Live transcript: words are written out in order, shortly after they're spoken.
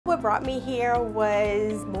What brought me here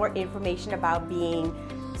was more information about being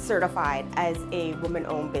certified as a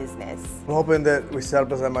woman-owned business. I'm hoping that we set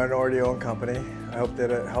up as a minority-owned company. I hope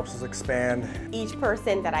that it helps us expand. Each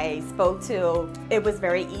person that I spoke to, it was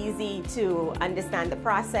very easy to understand the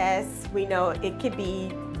process. We know it could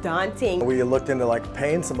be daunting. We looked into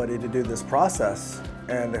paying somebody to do this process,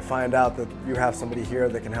 and to find out that you have somebody here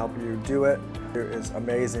that can help you do it is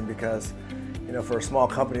amazing, because for a small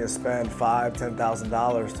company to spend $5,000,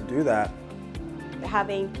 $10,000 to do that.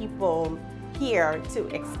 Having people here to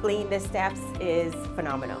explain the steps is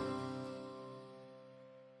phenomenal.